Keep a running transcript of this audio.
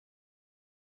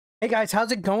Hey guys,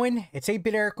 how's it going? It's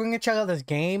 8-Bit Eric. We're gonna check out this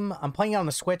game. I'm playing it on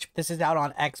the Switch. This is out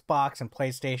on Xbox and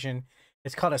PlayStation.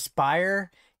 It's called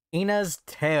Aspire Ina's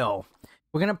Tale.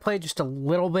 We're gonna play just a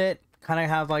little bit, kind of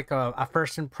have like a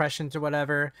first impressions or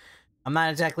whatever. I'm not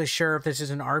exactly sure if this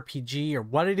is an RPG or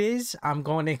what it is. I'm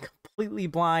going in completely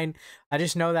blind. I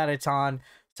just know that it's on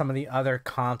some of the other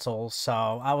consoles. So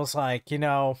I was like,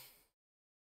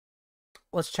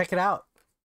 let's check it out.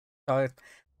 So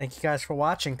thank you guys for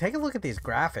watching. Take a look at these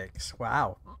graphics.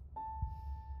 Wow.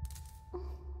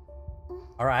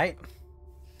 All right.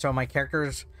 So my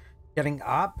character's getting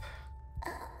up.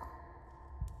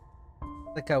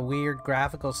 Like a weird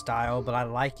graphical style, but I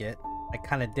like it. I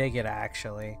kind of dig it,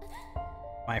 actually.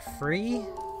 Am I free?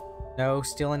 No,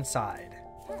 still inside.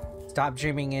 Stop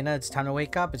dreaming, Ina. It's time to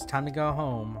wake up. It's time to go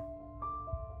home.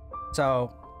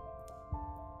 So,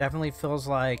 definitely feels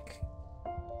like...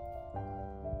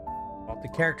 the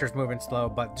character's moving slow,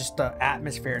 but just the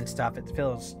atmosphere and stuff, it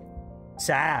feels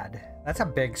sad. That's a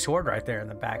big sword right there in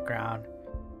the background.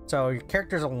 So your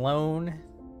character's alone.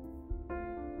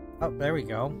 Oh, there we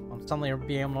go. I'm suddenly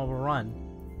being able to run.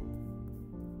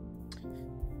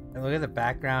 And look at the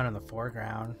background and the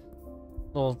foreground.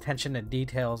 Little attention to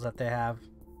details that they have.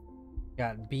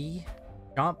 Got B,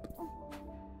 jump.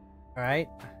 Alright.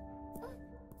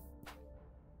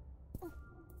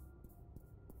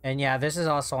 And yeah, this is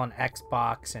also on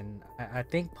Xbox and I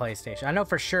think PlayStation. I know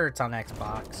for sure it's on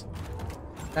Xbox.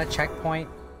 That checkpoint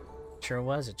sure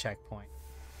was a checkpoint.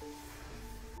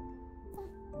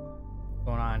 What's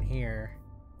going on here?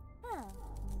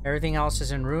 Everything else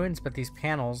is in ruins, but these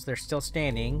panels, they're still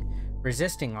standing.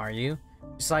 Resisting, are you?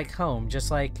 Just like home, just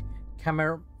like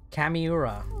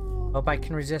Kamiura. Hope I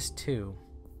can resist too.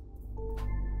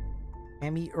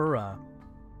 Kamiura.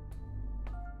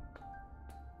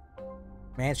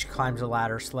 Man, she climbs the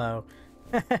ladder slow.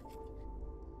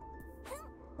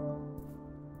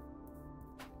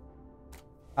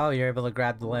 Oh, you're able to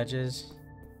grab the ledges.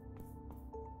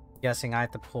 Guessing I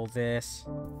have to pull this.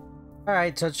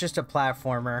 Alright, so it's just a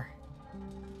platformer.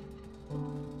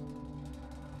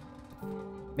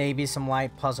 Maybe some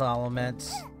light puzzle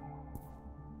elements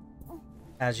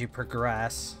as you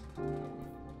progress.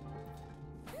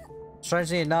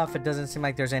 Strangely enough, it doesn't seem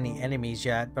like there's any enemies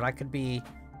yet, but I could be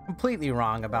completely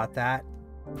wrong about that.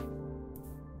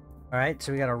 Alright,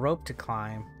 so we got a rope to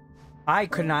climb. I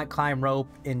could not climb rope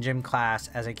in gym class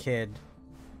as a kid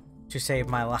to save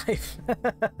my life.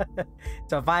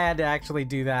 So if I had to actually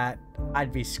do that,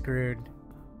 I'd be screwed.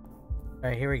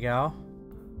 Alright, here we go.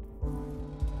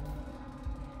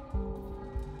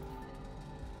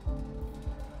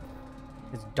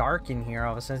 It's dark in here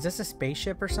all of a sudden. Is this a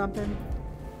spaceship or something?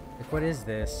 Like, what is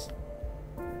this?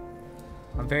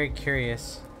 I'm very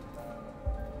curious.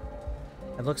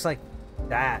 It looks like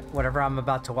that. Whatever I'm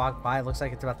about to walk by, it looks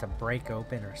like it's about to break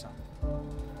open or something.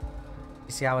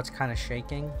 You see how it's kind of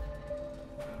shaking?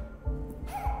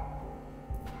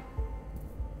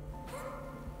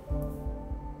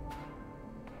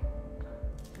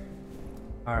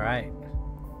 Alright.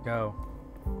 Go.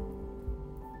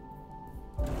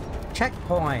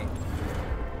 Checkpoint!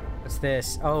 What's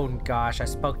this? Oh gosh, I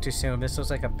spoke too soon. This looks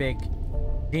like a big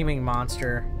demon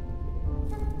monster.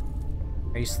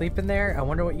 Are you sleeping there? I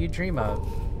wonder what you dream of.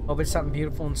 Hope it's something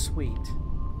beautiful and sweet.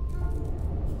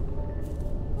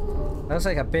 That looks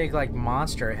like a big, like,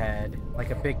 monster head.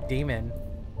 Like a big demon.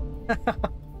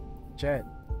 Shit.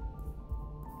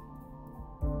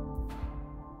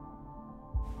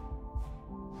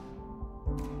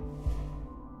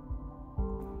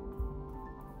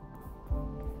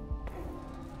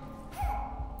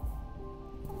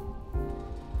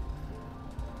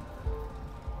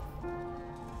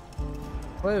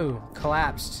 Whoa,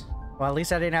 collapsed. Well, at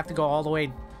least I didn't have to go all the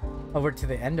way over to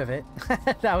the end of it.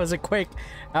 That was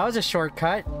a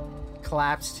shortcut.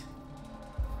 Collapsed.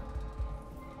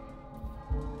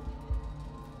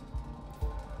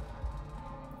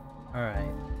 Alright.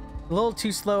 A little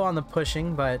too slow on the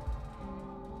pushing, but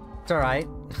it's alright.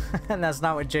 And that's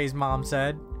not what Jay's mom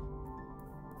said.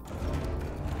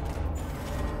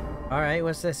 Alright,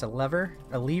 what's this? A lever?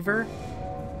 A lever?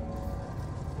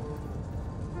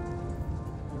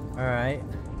 Alright.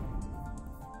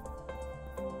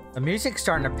 The music's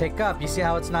starting to pick up. You see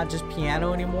how it's not just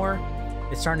piano anymore?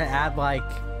 It's starting to add, like,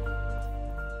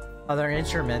 other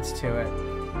instruments to it.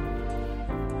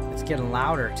 It's getting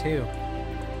louder, too.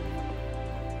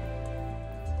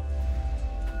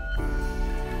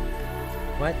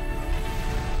 What?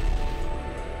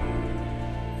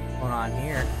 What's going on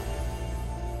here?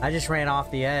 I just ran off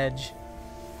the edge.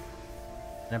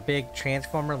 And a big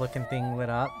transformer looking thing lit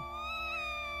up.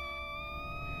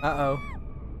 Uh-oh.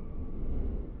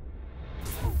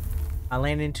 I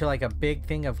landed into like a big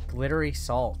thing of glittery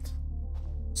salt.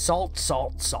 Salt,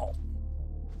 salt, salt.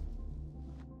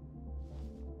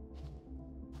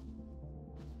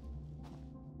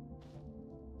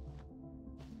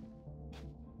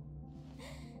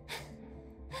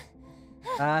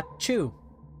 Chew.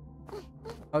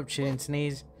 Oh, she didn't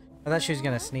sneeze. I thought she was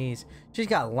gonna sneeze. She's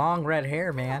got long red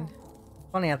hair, man.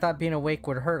 Funny, I thought being awake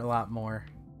would hurt a lot more.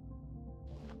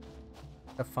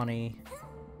 A funny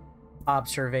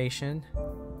observation.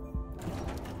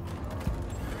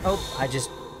 Oh, I just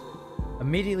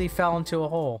immediately fell into a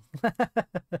hole.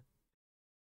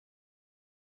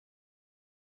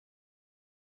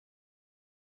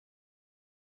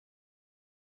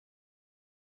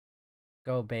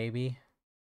 Go, baby.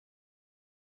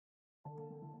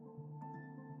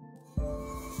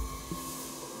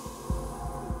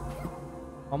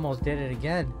 Almost did it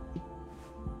again.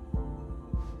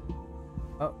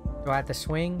 Oh, do I have to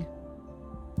swing?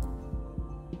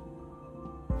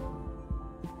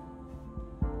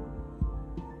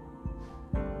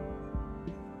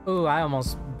 Ooh, I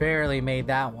almost barely made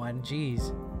that one.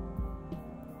 Jeez.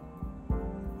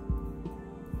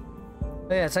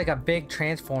 Yeah, it's like a big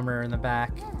transformer in the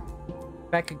back.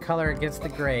 Speck of color against the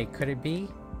gray. Could it be?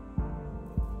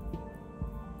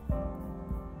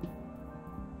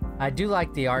 I do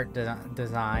like the art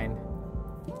design.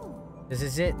 This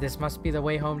is it. This must be the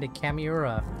way home to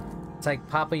Kamimura. It's like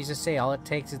Papa used to say, all it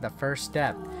takes is the first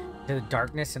step to the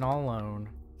darkness and all alone.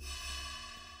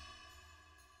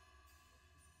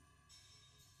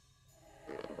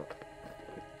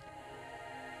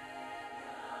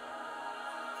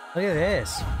 Look at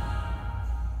this.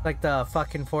 Like the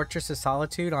fucking Fortress of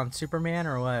Solitude on Superman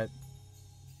or what?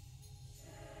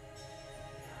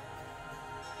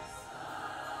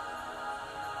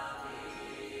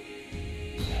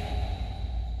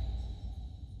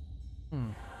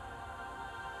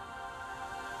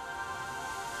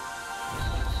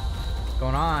 What's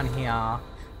going on here?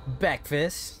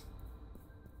 Breakfast.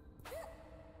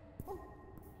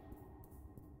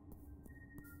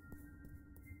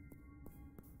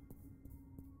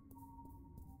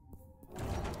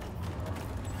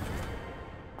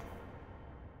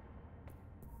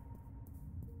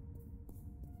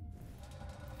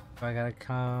 I gotta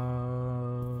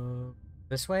come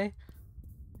this way?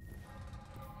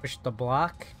 Push the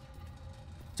block.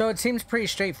 So it seems pretty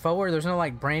straightforward. There's no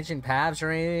like branching paths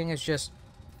or anything. It's just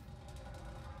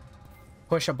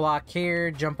push a block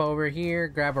here, jump over here,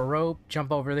 grab a rope,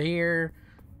 jump over here,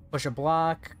 push a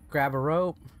block, grab a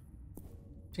rope.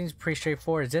 Seems pretty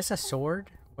straightforward. Is this a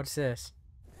sword? What's this?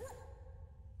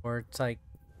 Or it's like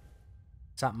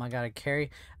something I gotta carry.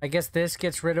 I guess this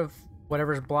gets rid of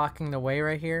whatever's blocking the way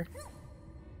right here.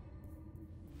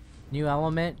 New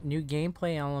element, new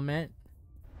gameplay element.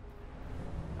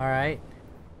 Alright.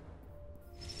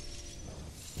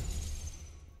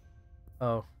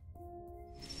 Oh.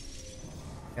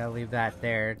 Gotta leave that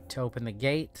there to open the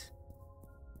gate.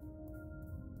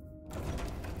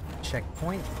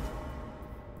 Checkpoint.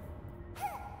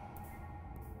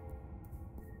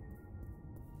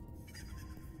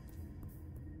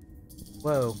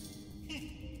 Whoa.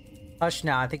 Hush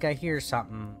now, I think I hear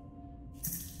something.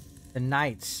 The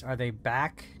knights, are they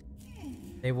back?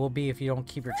 They will be if you don't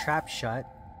keep your trap shut.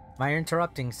 Am I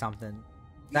interrupting something?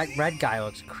 That red guy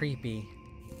looks creepy.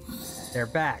 They're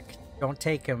back. Don't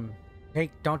take him.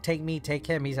 Don't take me, take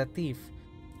him. He's a thief.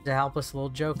 He's a helpless little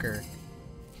joker.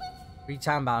 What are you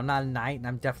talking about? I'm not a knight and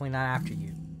I'm definitely not after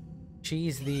you.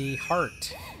 She's the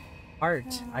heart.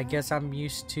 Heart. I guess I'm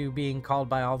used to being called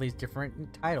by all these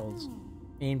different titles.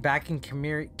 I mean, back in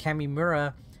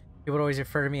Kamimura, people would always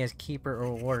refer to me as Keeper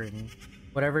or Warden.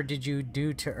 Whatever did you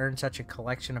do to earn such a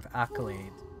collection of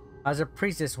accolades? I was a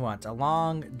priestess once, a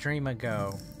long dream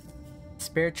ago.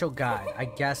 Spiritual guide, I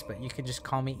guess, but you can just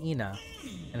call me Ina.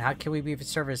 And how can we be of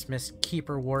service, Miss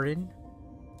Keeper Warden?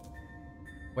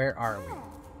 Where are we?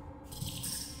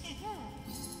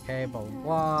 Okay, blah, blah,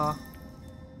 blah.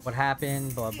 What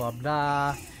happened? Blah, blah,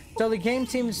 blah. So the game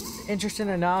seems interesting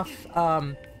enough.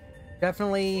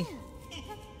 Definitely,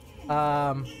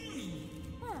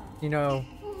 you know,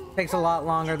 takes a lot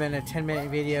longer than a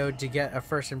 10-minute video to get a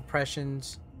first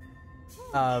impressions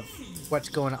of what's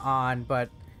going on, but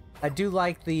I do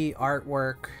like the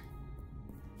artwork.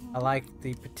 I like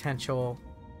the potential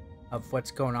of what's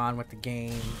going on with the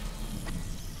game.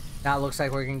 Now it looks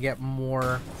like we're gonna get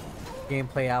more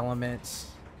gameplay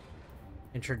elements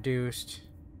introduced.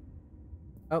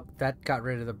 Oh, that got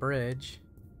rid of the bridge.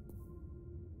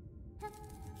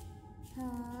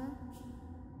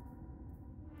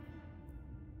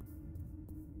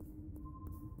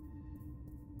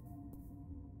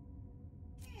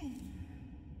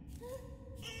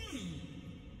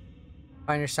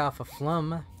 Find yourself a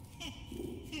flum.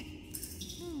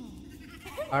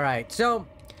 Alright, so,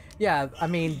 yeah, I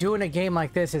mean, doing a game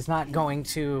like this is not going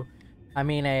to, I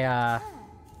mean, a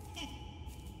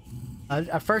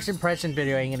first impression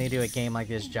video ain't gonna do a game like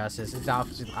this justice. It's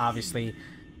obviously,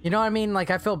 you know what I mean? Like,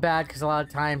 I feel bad because a lot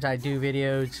of times I do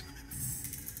videos,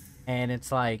 and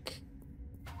it's like,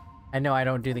 I know I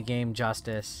don't do the game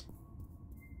justice.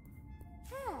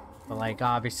 But, like,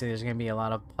 obviously there's gonna be a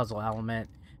lot of puzzle element.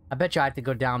 I bet you I have to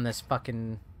go down this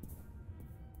fucking...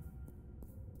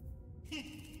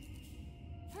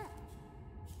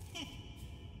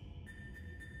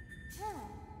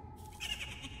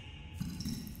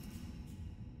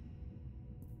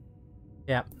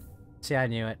 Yep. See, I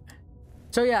knew it.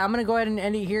 So yeah, I'm gonna go ahead and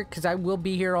end it here because I will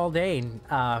be here all day.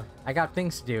 I got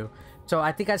things to do. So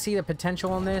I think I see the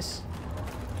potential in this.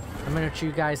 I'm gonna what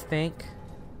you guys think.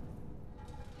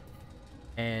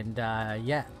 And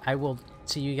yeah, I will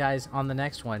see you guys on the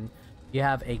next one. You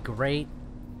have a great,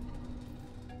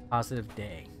 positive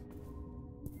day.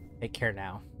 Take care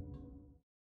now.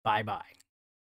 Bye-bye.